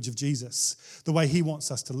into the image of Jesus, the way he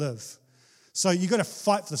wants us to live. So you've got to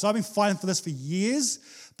fight for this. I've been fighting for this for years,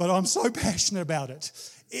 but I'm so passionate about it.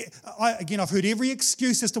 I've heard every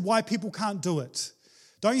excuse as to why people can't do it.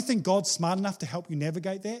 Don't you think God's smart enough to help you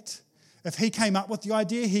navigate that? If he came up with the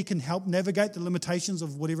idea, he can help navigate the limitations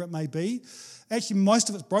of whatever it may be. Actually, most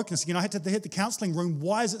of it's brokenness. Again, I had to hit the counseling room.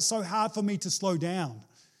 Why is it so hard for me to slow down?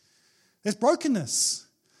 There's brokenness.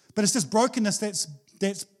 But it's just brokenness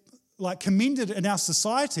that's like commended in our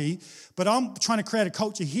society. But I'm trying to create a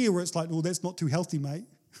culture here where it's like, oh, that's not too healthy, mate.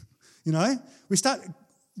 We start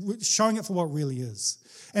showing it for what it really is.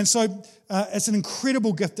 And so it's an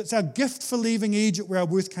incredible gift. It's our gift for leaving Egypt, where our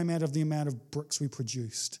worth came out of the amount of bricks we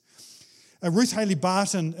produced. Ruth Haley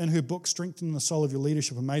Barton, in her book, Strengthening the Soul of Your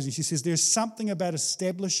Leadership, amazing, she says, there's something about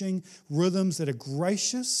establishing rhythms that are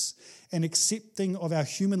gracious and accepting of our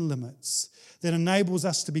human limits that enables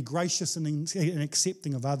us to be gracious and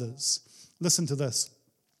accepting of others. Listen to this.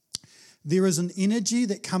 There is an energy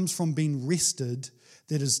that comes from being rested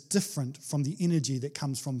that is different from the energy that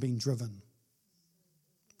comes from being driven.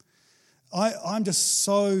 I'm just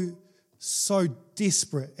so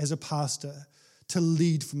desperate as a pastor to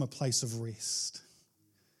lead from a place of rest,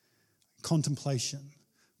 contemplation,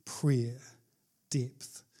 prayer,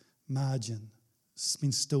 depth, margin,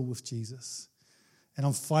 being still with Jesus. And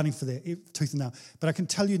I'm fighting for that tooth and nail. But I can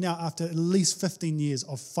tell you now, after at least 15 years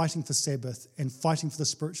of fighting for Sabbath and fighting for the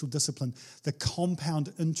spiritual discipline, the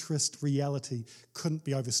compound interest reality couldn't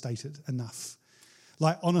be overstated enough.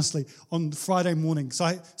 Like, honestly, on Friday morning,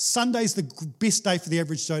 so Sunday's the best day for the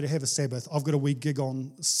average Joe to have a Sabbath. I've got a wee gig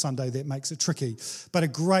on Sunday that makes it tricky. But a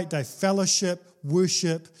great day, fellowship,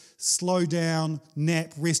 worship, slow down,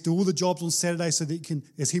 nap, rest, do all the jobs on Saturday so that you can,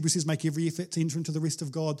 as Hebrews says, make every effort to enter into the rest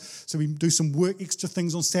of God. So we do some work, extra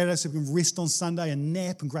things on Saturday so we can rest on Sunday and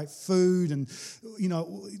nap and great food and,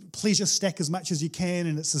 pleasure stack as much as you can.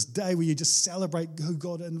 And it's this day where you just celebrate who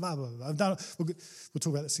God is and blah, blah, blah. I've done it. We'll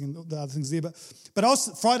talk about this and the other things there. But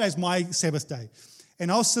Friday's my Sabbath day.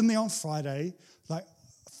 And I was sitting there on Friday,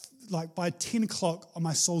 like by 10 o'clock,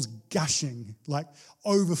 my soul's gushing, like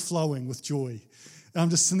overflowing with joy. And I'm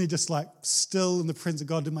just sitting there just like still in the presence of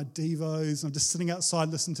God, doing my devos. I'm just sitting outside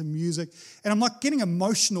listening to music. And I'm like getting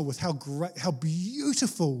emotional with how great, how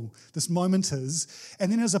beautiful this moment is.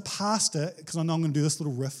 And then as a pastor, because I know I'm going to do this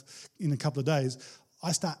little riff in a couple of days,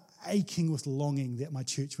 I start aching with longing that my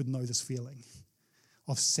church would know this feeling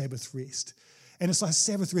of Sabbath rest. And it's like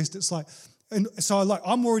Sabbath rest, it's like, and so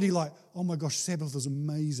I'm already like, oh my gosh, Sabbath was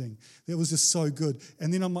amazing. That was just so good.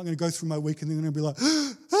 And then I'm like going to go through my week and then I'm going to be like,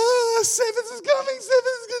 Sabbath is coming,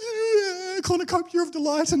 Sabbath is going, cornucopia of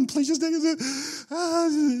delight and pleasures. And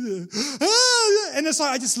it's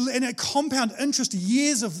like, and it compound interest,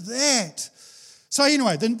 years of that. So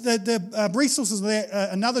anyway, the resources of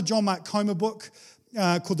that, another John Mark Comer book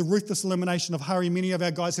called The Ruthless Elimination of Hurry. Many of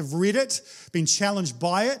our guys have read it, been challenged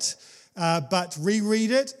by it. But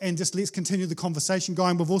reread it and just let's continue the conversation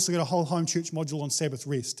going. We've also got a whole home church module on Sabbath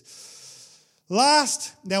rest.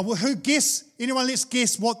 Last, now anyone let's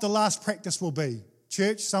guess what the last practice will be.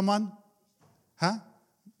 Church, someone? Huh?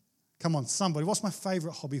 Come on, somebody. What's my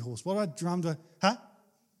favourite hobby horse? What do I drum to? Huh?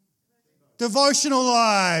 Devotional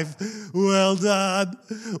life. Well done.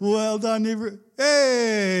 Well done.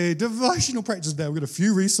 Hey, devotional practice now. We've got a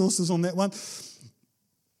few resources on that one.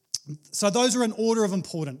 So those are in order of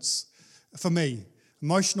importance. For me,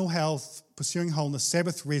 emotional health, pursuing wholeness,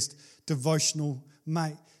 Sabbath rest, devotional,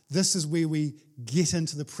 mate, this is where we get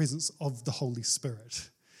into the presence of the Holy Spirit.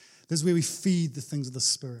 This is where we feed the things of the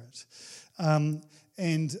Spirit.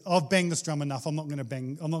 And I've banged this drum enough. I'm not going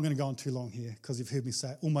to go on too long here because you've heard me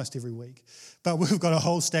say it almost every week. But we've got a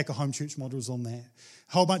whole stack of home church models on that.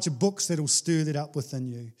 A whole bunch of books that'll stir that up within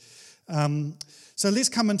you. So let's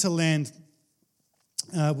come into land.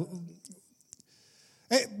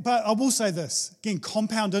 But I will say this, again,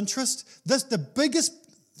 compound interest. The biggest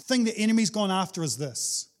thing the enemy's gone after is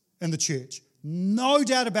this in the church. No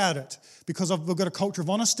doubt about it, because we've got a culture of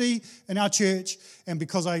honesty in our church, and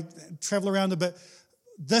because I travel around a bit,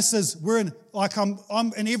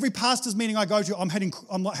 I'm in every pastor's meeting I go to,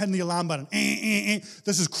 I'm not hitting the alarm button.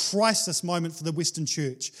 This is crisis moment for the Western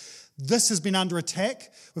church. This has been under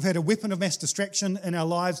attack. We've had a weapon of mass distraction in our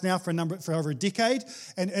lives now for over a decade,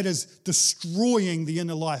 and it is destroying the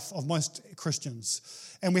inner life of most Christians.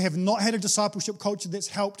 And we have not had a discipleship culture that's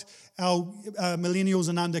helped our millennials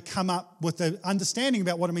and under come up with the understanding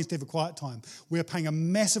about what it means to have a quiet time. We are paying a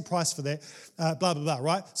massive price for that, blah, blah, blah,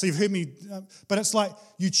 right? So you've heard me, but it's like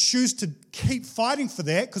you choose to keep fighting for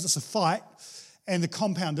that because it's a fight, and the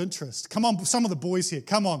compound interest. Come on, some of the boys here,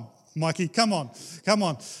 come on. Mikey, come on,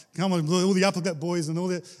 all the uppercut boys and all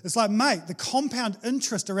that. It's like, mate, the compound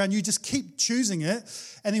interest around you, just keep choosing it.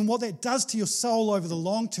 And then what that does to your soul over the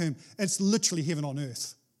long term, it's literally heaven on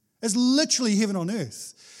earth. It's literally heaven on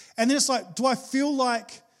earth. And then it's like, do I feel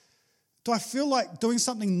like doing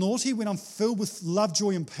something naughty when I'm filled with love,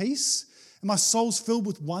 joy, and peace? And my soul's filled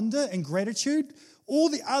with wonder and gratitude? All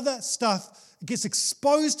the other stuff gets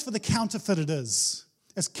exposed for the counterfeit it is.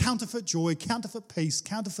 It's counterfeit joy, counterfeit peace,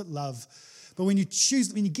 counterfeit love. But when you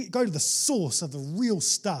go to the source of the real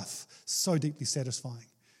stuff, so deeply satisfying.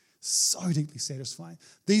 So deeply satisfying.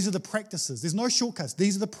 These are the practices. There's no shortcuts.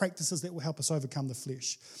 These are the practices that will help us overcome the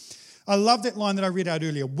flesh. I love that line that I read out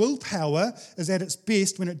earlier. Willpower is at its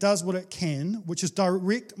best when it does what it can, which is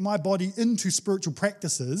direct my body into spiritual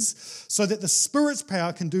practices so that the Spirit's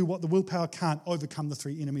power can do what the willpower can't, overcome the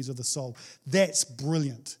three enemies of the soul. That's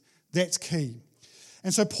brilliant. That's key.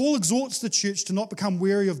 And so Paul exhorts the church to not become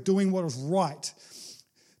weary of doing what is right.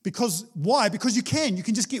 Because, why? Because you can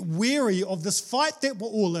just get weary of this fight that we're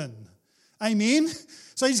all in. Amen?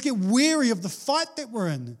 So you just get weary of the fight that we're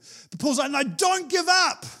in. But Paul's like, no, don't give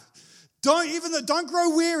up. Don't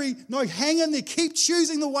grow weary. No, hang in there. Keep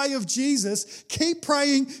choosing the way of Jesus. Keep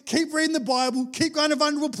praying. Keep reading the Bible. Keep going to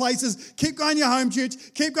vulnerable places. Keep going to your home church.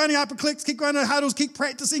 Keep going to upper clicks. Keep going to huddles. Keep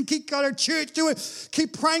practicing. Keep going to church. Do it.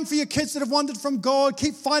 Keep praying for your kids that have wandered from God.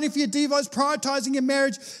 Keep fighting for your devos, prioritizing your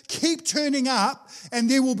marriage. Keep turning up, and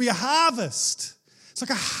there will be a harvest. It's like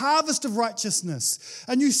a harvest of righteousness,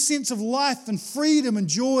 a new sense of life and freedom and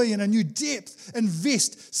joy and a new depth.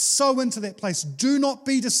 Invest so into that place. Do not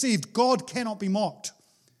be deceived. God cannot be mocked.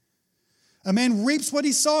 A man reaps what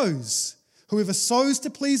he sows. Whoever sows to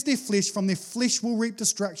please their flesh, from their flesh will reap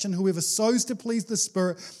destruction. Whoever sows to please the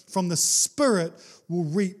Spirit, from the Spirit will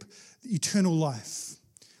reap eternal life.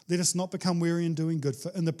 Let us not become weary in doing good, for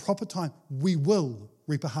in the proper time we will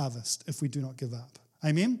reap a harvest if we do not give up.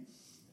 Amen?